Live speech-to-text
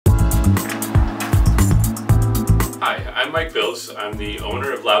I'm Mike Bills. I'm the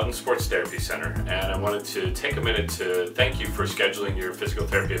owner of Loudoun Sports Therapy Center, and I wanted to take a minute to thank you for scheduling your physical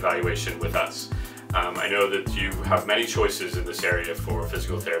therapy evaluation with us. I know that you have many choices in this area for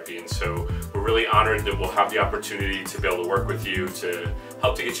physical therapy, and so we're really honored that we'll have the opportunity to be able to work with you to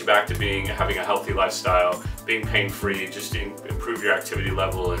help to get you back to having a healthy lifestyle, being pain-free, just to improve your activity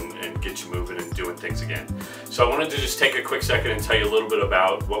level and get you moving and doing things again. So I wanted to just take a quick second and tell you a little bit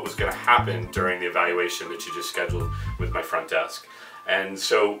about what was going to happen during the evaluation that you just scheduled with my front desk. And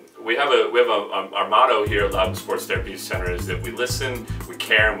so we have our motto here at Loudoun Sports Therapy Center is that we listen, we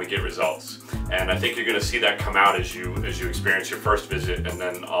care, and we get results. And I think you're going to see that come out as you experience your first visit and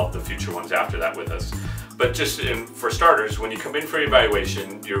then all the future ones after that with us. But just for starters, when you come in for your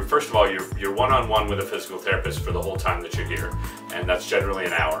evaluation, first of all, you're one-on-one with a physical therapist for the whole time that you're here, and that's generally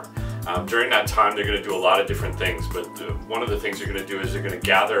an hour. During that time, they're going to do a lot of different things, but one of the things they're going to do is they're going to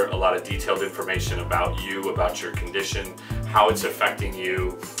gather a lot of detailed information about you, about your condition, how it's affecting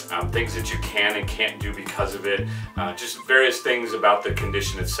you, things that you can and can't do because of it, just various things about the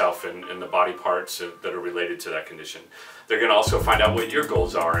condition itself and the body parts that are related to that condition. They're going to also find out what your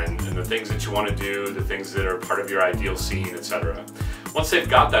goals are and the things that you want to do, the things that are part of your ideal scene, etc. Once they've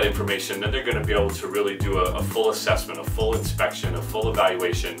got that information, then they're going to be able to really do a full assessment, a full inspection, a full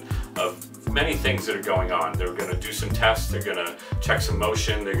evaluation of many things that are going on. They're going to do some tests, they're going to check some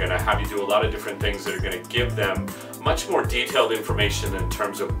motion, they're going to have you do a lot of different things that are going to give them much more detailed information in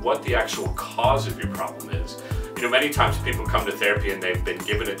terms of what the actual cause of your problem is. You know, many times people come to therapy and they've been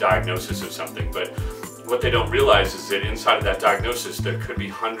given a diagnosis of something, but what they don't realize is that inside of that diagnosis there could be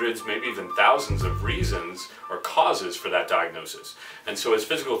hundreds, maybe even thousands of reasons or causes for that diagnosis. And so as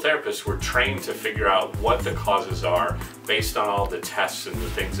physical therapists, we're trained to figure out what the causes are based on all the tests and the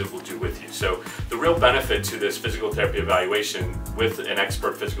things that we'll do with you. So the real benefit to this physical therapy evaluation with an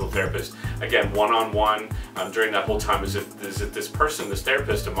expert physical therapist, again, one-on-one during that whole time, is that this person, this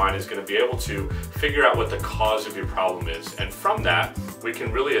therapist of mine, is going to be able to figure out what the cause of your problem is. And from that, we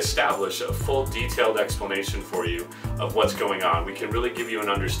can really establish a full detailed explanation for you of what's going on. We can really give you an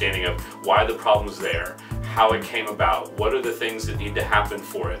understanding of why the problem's there, how it came about, what are the things that need to happen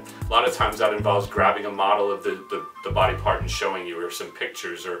for it. A lot of times that involves grabbing a model of the body part and showing you, or some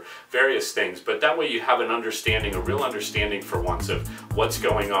pictures or various things, but that way you have an understanding, a real understanding for once of what's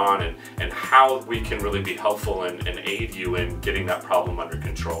going on and how we can really be helpful and aid you in getting that problem under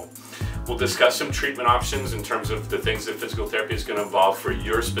control. We'll discuss some treatment options in terms of the things that physical therapy is going to involve for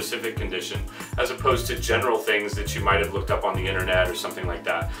your specific condition, as opposed to general things that you might have looked up on the internet or something like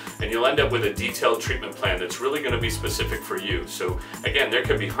that. And you'll end up with a detailed treatment plan that's really going to be specific for you. So again, there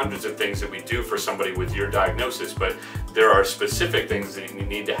could be hundreds of things that we do for somebody with your diagnosis, but there are specific things that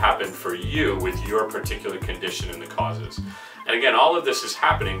need to happen for you with your particular condition and the causes. And again, all of this is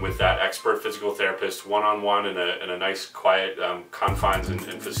happening with that expert physical therapist, one-on-one in a nice, quiet confines and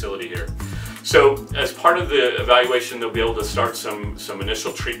facility here. So as part of the evaluation, they'll be able to start some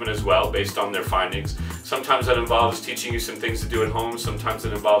initial treatment as well based on their findings. Sometimes that involves teaching you some things to do at home. Sometimes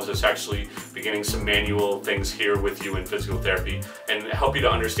it involves us actually beginning some manual things here with you in physical therapy and help you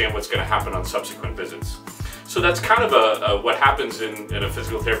to understand what's going to happen on subsequent visits. So that's kind of what happens in a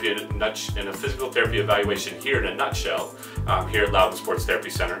physical therapy evaluation here in a nutshell, here at Loudoun Sports Therapy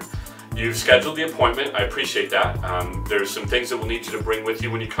Center. You've scheduled the appointment. I appreciate that. There's some things that we'll need you to bring with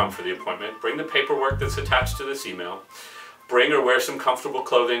you when you come for the appointment. Bring the paperwork that's attached to this email. Bring or wear some comfortable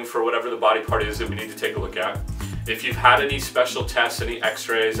clothing for whatever the body part is that we need to take a look at. If you've had any special tests, any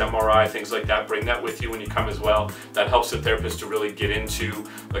x-rays, MRI, things like that, bring that with you when you come as well. That helps the therapist to really get into,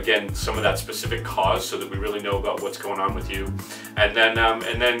 again, some of that specific cause so that we really know about what's going on with you. And then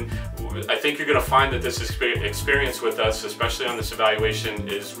I think you're going to find that this experience with us, especially on this evaluation,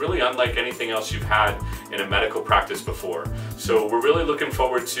 is really unlike anything else you've had in a medical practice before. So we're really looking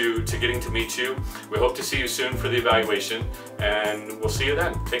forward to getting to meet you. We hope to see you soon for the evaluation, and we'll see you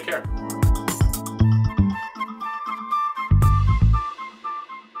then. Take care.